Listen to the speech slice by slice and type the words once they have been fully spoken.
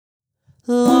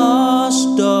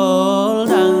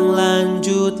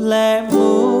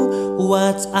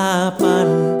WhatsAppan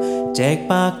cek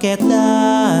paket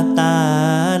data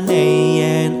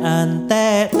yen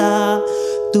anteta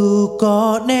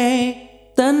tukone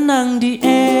tenang di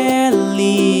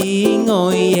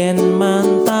elingo yen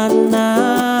mantan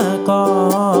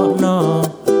kono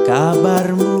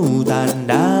kabarmu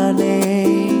tandane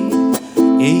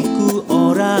iku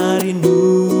ora rindu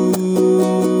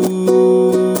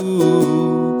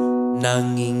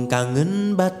nanging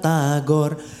kangen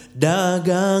batagor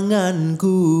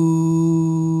daganganku.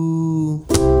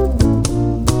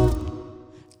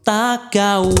 Tak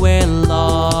gawe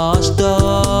los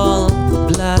dol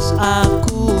blas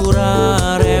aku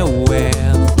ra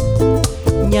rewel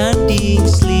nyanding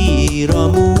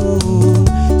sliramu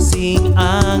sing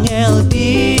angel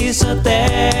disetel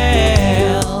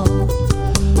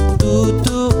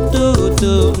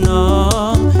tutup no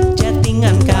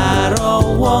chattingan karo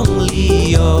wong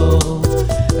liya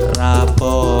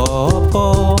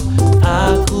rapopo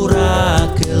aku ra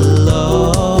gelo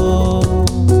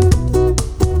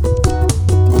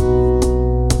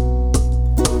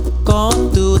kok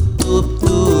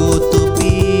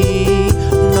tutupi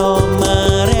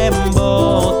nomor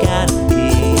embok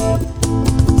ganti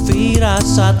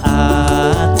firasat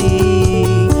ati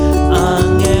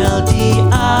angel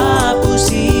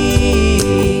diapusi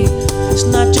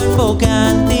senajan mbok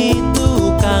ganti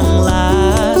tukang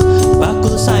las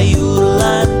bakul sayur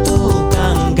lan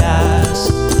tukang gas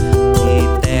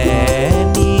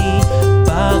diteni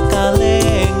bakal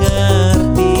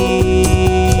ngerti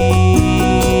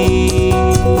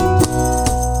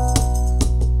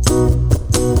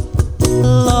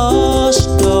los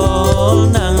dol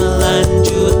nang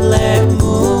lanjut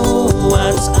lemu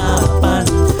WhatsAppan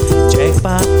cek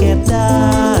paket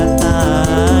data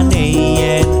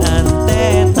yen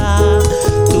anteta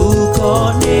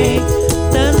tukone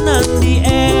tenang di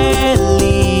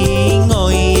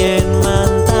elingo yen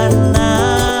mantan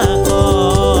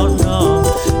kono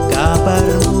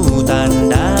kabarmu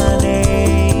tandane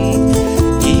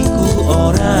iku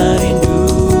ora rindu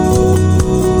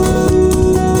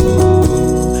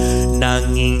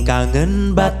nanging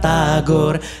kangen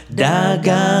batagor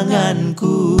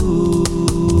daganganku.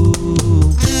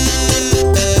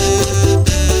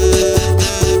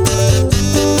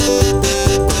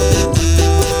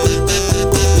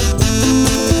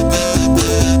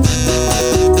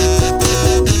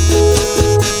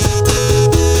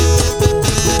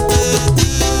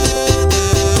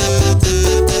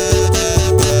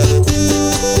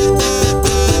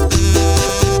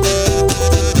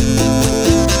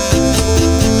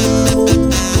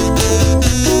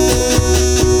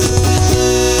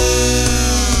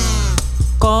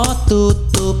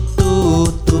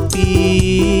 Tutupi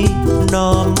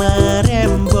nomor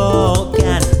embok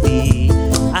ganti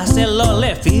asel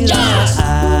lole viras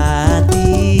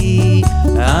ati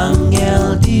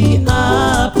angel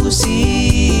diapusi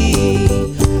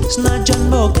senajan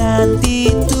mbok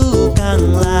ganti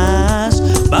tukang las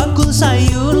bakul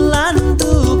sayur lan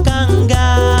tukang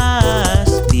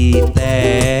gas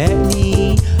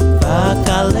diteni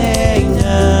bakal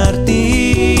ngerti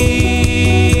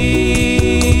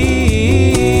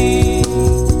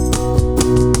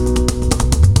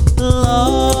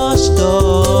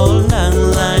dol nang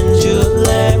lanjut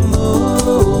lemu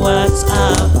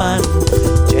WhatsAppan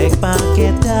cek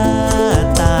paket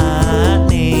data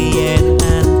yen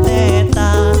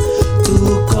anteta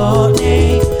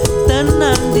tukone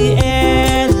tenang di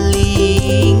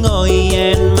elingo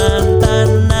yen mantan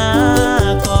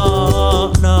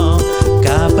kono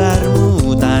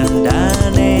kabarmu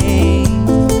tandane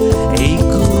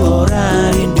iku ora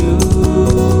rindu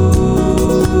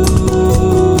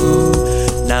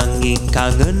nanging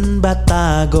kangen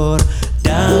batagor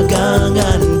dagang